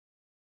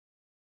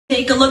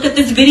Take a look at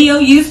this video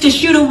used to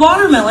shoot a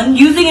watermelon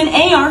using an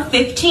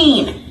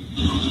AR-15.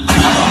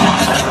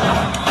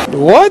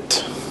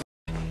 What?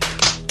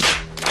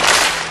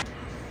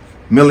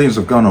 Millions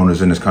of gun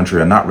owners in this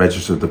country are not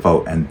registered to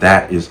vote, and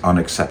that is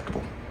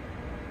unacceptable.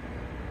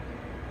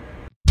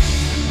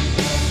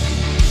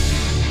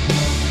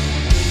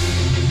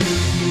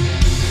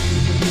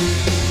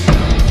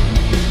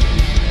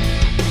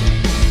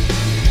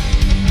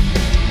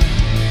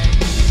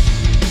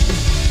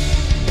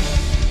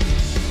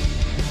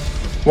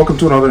 Welcome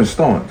to another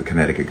installment of the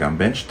Connecticut Gun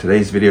Bench.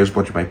 Today's video is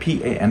brought to you by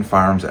P.A.N.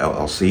 Firearms,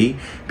 LLC.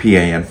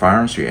 P.A.N.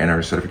 Firearms, for your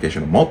NRA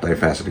certification of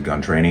multifaceted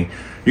gun training.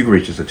 You can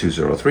reach us at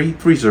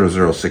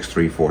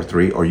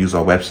 203-300-6343 or use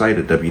our website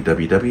at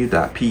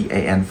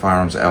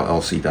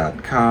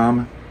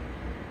www.panfirearmsllc.com.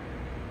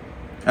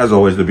 As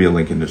always, there'll be a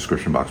link in the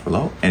description box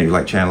below. And if you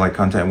like channel, like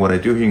content, what I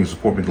do here, you can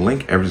support me with the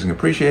link. Everything's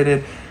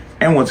appreciated.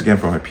 And once again,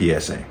 from a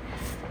PSA.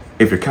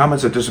 If your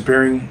comments are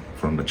disappearing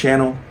from the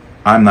channel,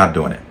 I'm not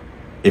doing it.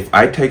 If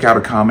I take out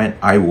a comment,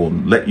 I will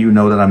let you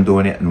know that I'm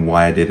doing it and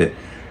why I did it.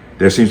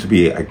 There seems to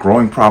be a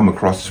growing problem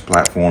across this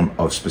platform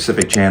of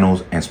specific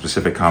channels and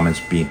specific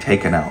comments being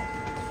taken out.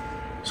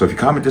 So if your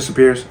comment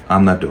disappears,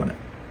 I'm not doing it.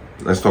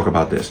 Let's talk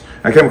about this.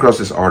 I came across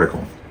this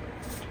article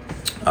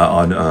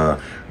on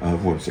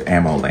what was it,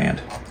 Ammo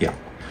Land. Yeah.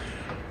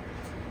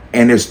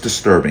 And it's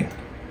disturbing,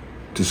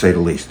 to say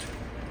the least.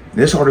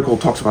 This article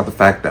talks about the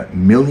fact that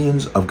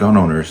millions of gun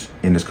owners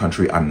in this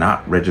country are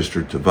not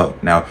registered to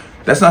vote. Now,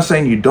 that's not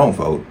saying you don't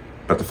vote,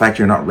 but the fact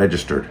you're not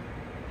registered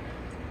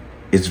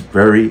is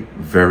very,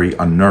 very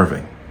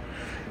unnerving.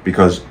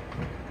 Because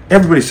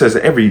everybody says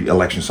that every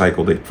election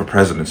cycle, for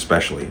president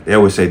especially, they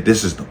always say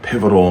this is the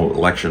pivotal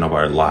election of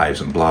our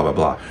lives and blah, blah,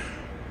 blah.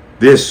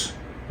 This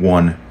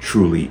one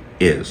truly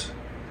is.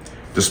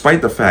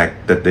 Despite the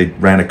fact that they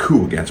ran a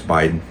coup against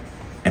Biden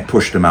and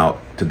pushed him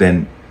out to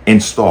then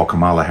install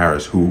Kamala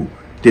Harris, who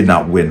did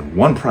not win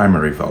one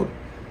primary vote.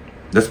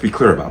 Let's be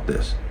clear about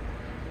this.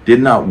 Did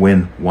not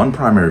win one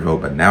primary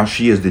vote, but now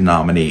she is the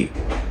nominee.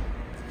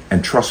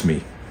 And trust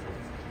me,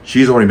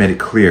 she's already made it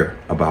clear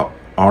about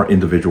our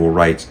individual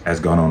rights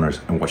as gun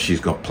owners and what she's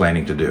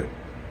planning to do.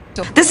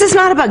 This is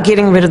not about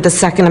getting rid of the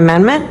Second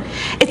Amendment.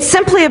 It's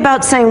simply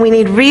about saying we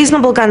need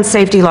reasonable gun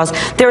safety laws.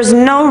 There is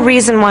no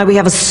reason why we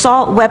have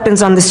assault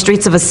weapons on the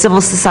streets of a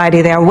civil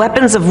society. They are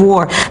weapons of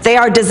war. They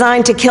are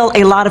designed to kill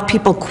a lot of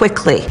people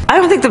quickly. I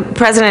don't think the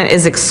president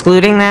is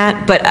excluding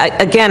that, but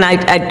again,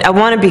 I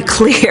want to be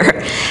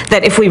clear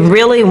that if we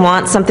really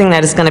want something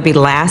that is going to be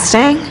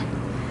lasting,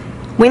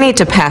 we need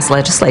to pass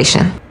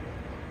legislation.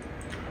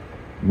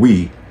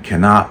 We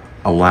cannot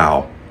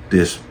allow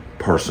this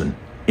person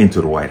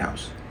into the White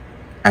House.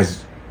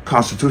 As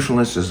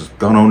constitutionalists, as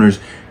gun owners,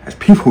 as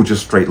people who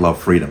just straight love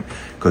freedom.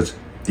 Because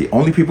the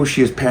only people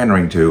she is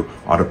pandering to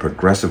are the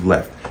progressive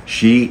left.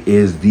 She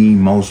is the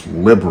most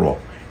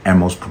liberal and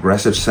most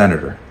progressive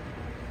senator,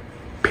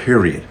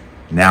 period.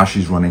 Now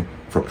she's running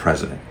for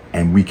president,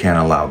 and we can't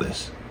allow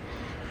this.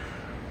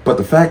 But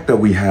the fact that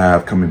we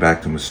have, coming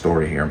back to my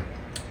story here,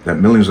 that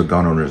millions of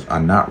gun owners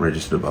are not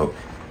registered to vote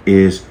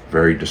is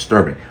very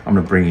disturbing. I'm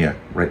going to bring you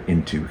right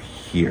into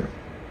here.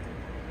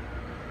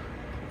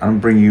 I'm going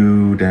to bring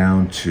you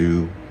down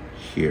to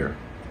here.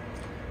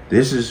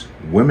 This is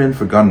Women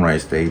for Gun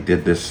Rights. They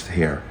did this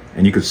here.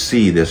 And you can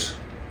see this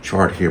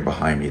chart here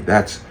behind me.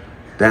 That's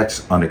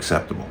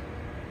unacceptable.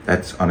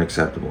 That's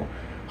unacceptable.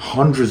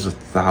 Hundreds of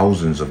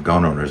thousands of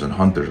gun owners and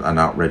hunters are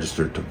not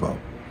registered to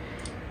vote.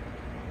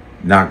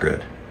 Not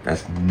good.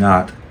 That's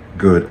not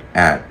good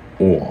at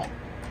all.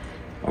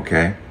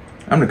 Okay?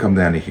 I'm going to come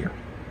down to here.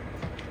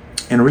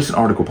 In a recent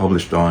article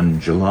published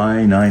on July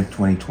 9th,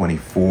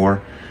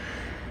 2024,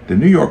 the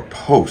New York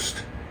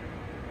Post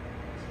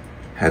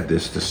had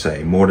this to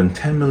say: more than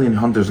 10 million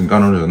hunters and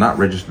gun owners are not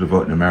registered to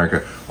vote in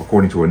America,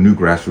 according to a new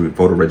grassroots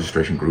voter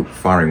registration group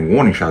firing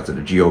warning shots at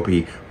the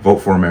GOP. Vote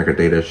for America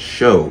data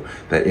show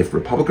that if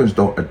Republicans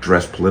don't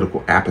address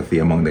political apathy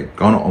among the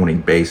gun-owning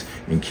base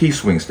in key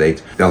swing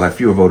states, they'll have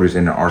fewer voters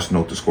in their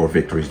arsenal to score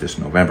victories this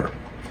November.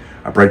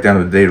 A breakdown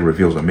of the data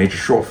reveals a major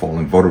shortfall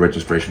in voter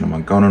registration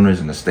among gun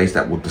owners in the states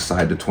that will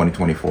decide the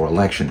 2024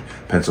 election.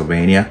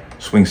 Pennsylvania,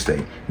 swing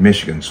state.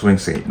 Michigan, swing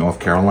state. North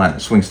Carolina,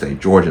 swing state.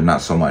 Georgia,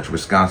 not so much.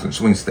 Wisconsin,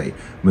 swing state.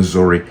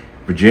 Missouri,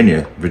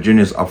 Virginia.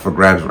 Virginia's up for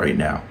grabs right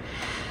now.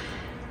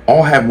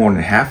 All have more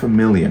than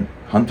 500,000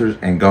 hunters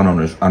and gun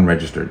owners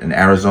unregistered, and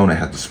Arizona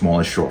has the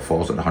smallest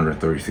shortfalls at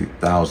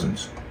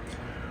 133,000.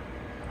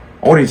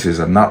 Audiences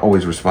have not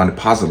always responded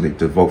positively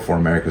to Vote for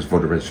America's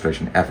voter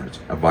registration efforts.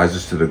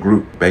 Advisors to the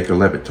group, Baker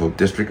Levitt, told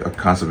District of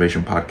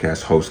Conservation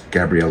podcast host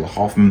Gabriella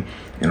Hoffman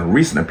in a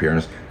recent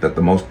appearance that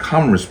the most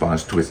common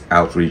response to its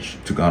outreach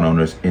to gun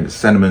owners in the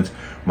sentiments,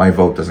 "My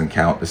vote doesn't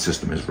count, the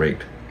system is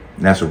rigged."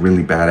 And that's a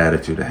really bad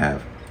attitude to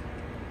have.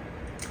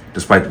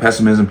 Despite the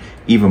pessimism,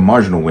 even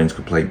marginal wins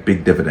could pay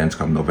big dividends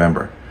come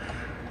November.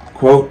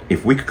 Quote,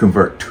 "If we could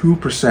convert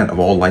 2% of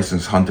all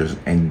licensed hunters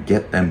and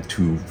get them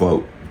to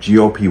vote,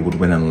 GOP would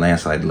win in a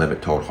landslide,"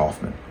 Levitt told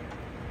Hoffman.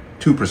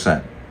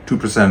 2%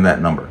 of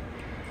that number.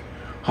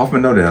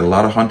 Hoffman noted that a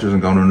lot of hunters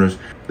and gun owners,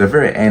 they're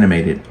very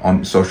animated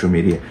on social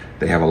media.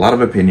 They have a lot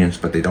of opinions,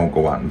 but they don't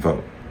go out and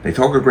vote. They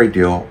talk a great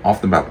deal,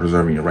 often about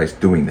preserving your rights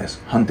doing this,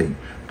 hunting,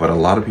 but a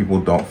lot of people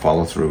don't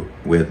follow through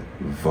with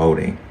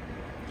voting.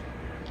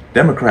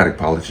 Democratic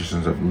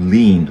politicians have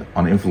leaned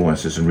on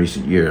influencers in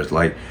recent years.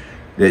 Like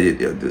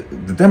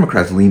the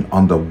Democrats lean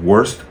on the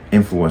worst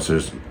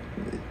influencers.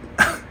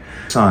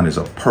 Son is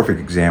a perfect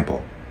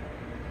example.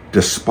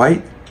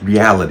 Despite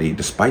reality,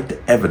 despite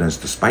the evidence,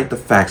 despite the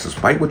facts,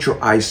 despite what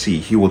your eyes see,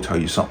 he will tell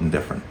you something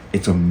different.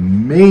 It's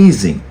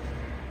amazing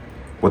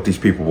what these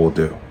people will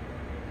do.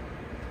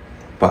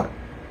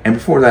 And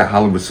before that,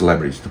 Hollywood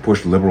celebrities to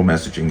push liberal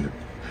messaging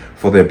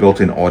for their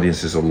built-in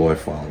audiences of loyal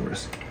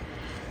followers.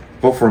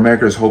 Vote for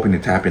America is hoping to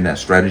tap in that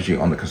strategy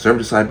on the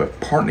conservative side, but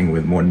partnering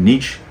with more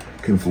niche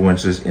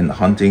influencers in the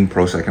hunting,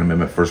 pro-Second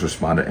Amendment, first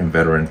responder, and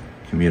veteran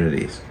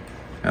communities.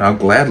 And I'll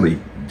gladly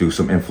do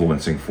some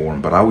influencing for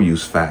them, but I will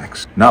use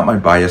facts, not my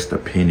biased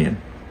opinion,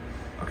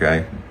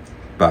 okay?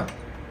 But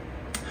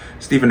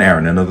Stephen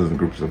Aaron, another of the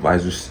group's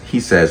advisors, he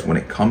says when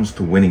it comes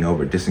to winning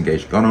over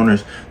disengaged gun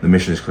owners, the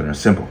mission is clear and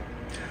simple.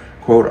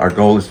 Quote, our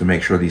goal is to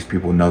make sure these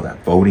people know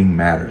that voting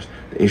matters.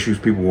 The issues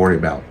people worry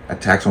about,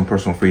 attacks on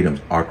personal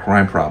freedoms, our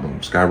crime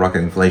problems,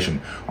 skyrocketing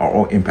inflation, are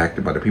all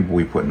impacted by the people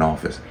we put in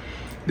office.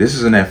 This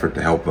is an effort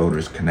to help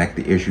voters connect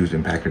the issues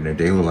impacting their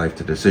daily life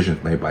to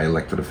decisions made by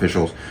elected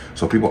officials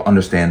so people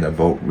understand that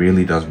vote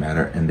really does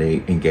matter and they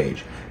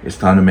engage. It's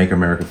time to make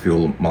America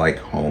feel like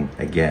home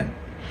again.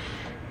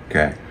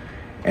 Okay.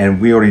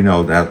 And we already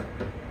know that,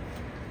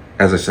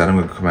 as I said, I'm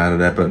going to come out of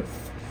that, but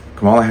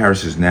Kamala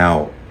Harris is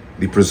now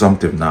the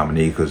presumptive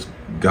nominee because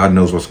God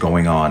knows what's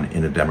going on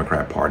in the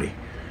Democrat Party.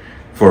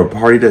 For a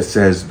party that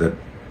says that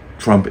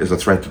Trump is a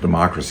threat to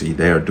democracy,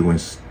 they are doing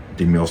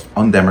the most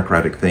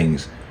undemocratic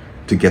things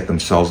to get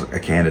themselves a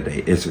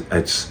candidate.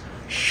 It's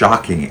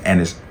shocking, and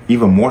it's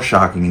even more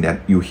shocking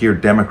that you hear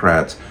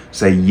Democrats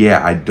say,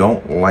 yeah, I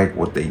don't like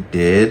what they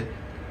did,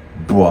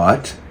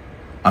 but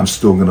I'm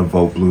still going to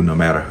vote blue no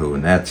matter who.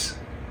 And that's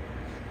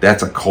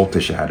a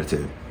cultish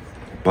attitude.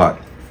 But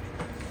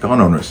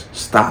gun owners,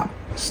 stop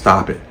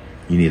it.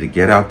 You need to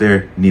get out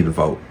there, you need to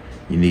vote.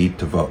 You need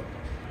to vote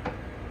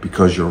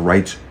because your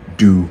rights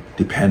do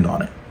depend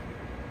on it.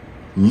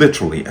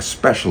 Literally,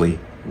 especially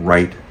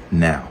right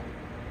now.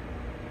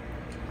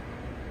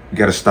 We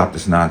got to stop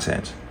this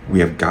nonsense.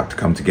 We have got to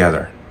come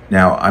together.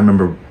 Now, I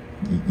remember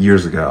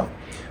years ago,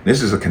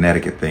 this is a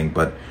Connecticut thing,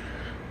 but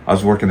I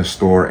was working in a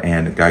store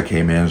and a guy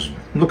came in, I was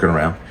looking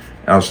around,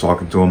 and I was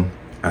talking to him.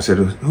 I said,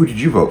 who did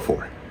you vote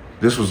for?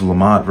 This was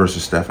Lamont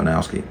versus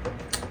Stefanowski.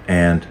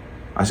 And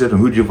I said to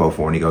him, who did you vote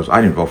for? And he goes,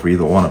 I didn't vote for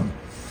either one of them.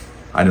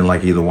 I didn't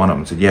like either one of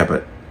them. I said, yeah,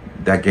 but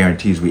that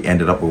guarantees we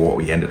ended up with what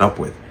we ended up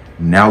with.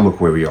 Now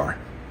look where we are.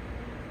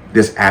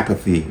 This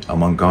apathy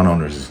among gun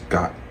owners has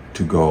got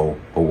to go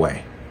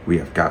away. We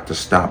have got to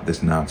stop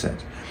this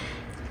nonsense.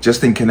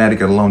 Just in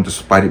Connecticut alone,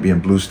 despite it being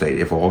blue state,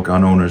 if all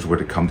gun owners were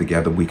to come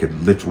together, we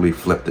could literally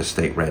flip the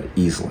state red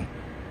easily.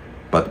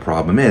 But the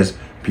problem is,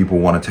 people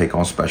want to take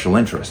on special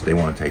interests. They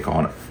want to take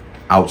on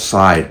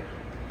outside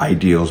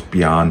ideals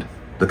beyond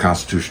the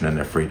Constitution and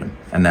their freedom.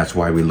 And that's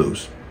why we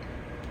lose.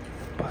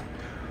 But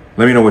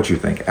let me know what you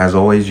think. As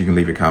always, you can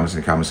leave your comments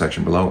in the comment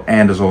section below.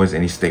 And as always,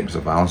 any statements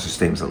of violence or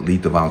statements that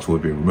lead to violence will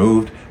be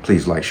removed.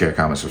 Please like, share,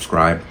 comment,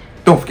 subscribe.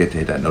 Don't forget to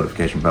hit that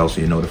notification bell so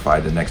you're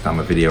notified the next time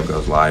a video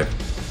goes live.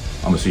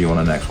 I'm going to see you on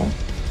the next one.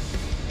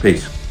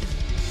 Peace.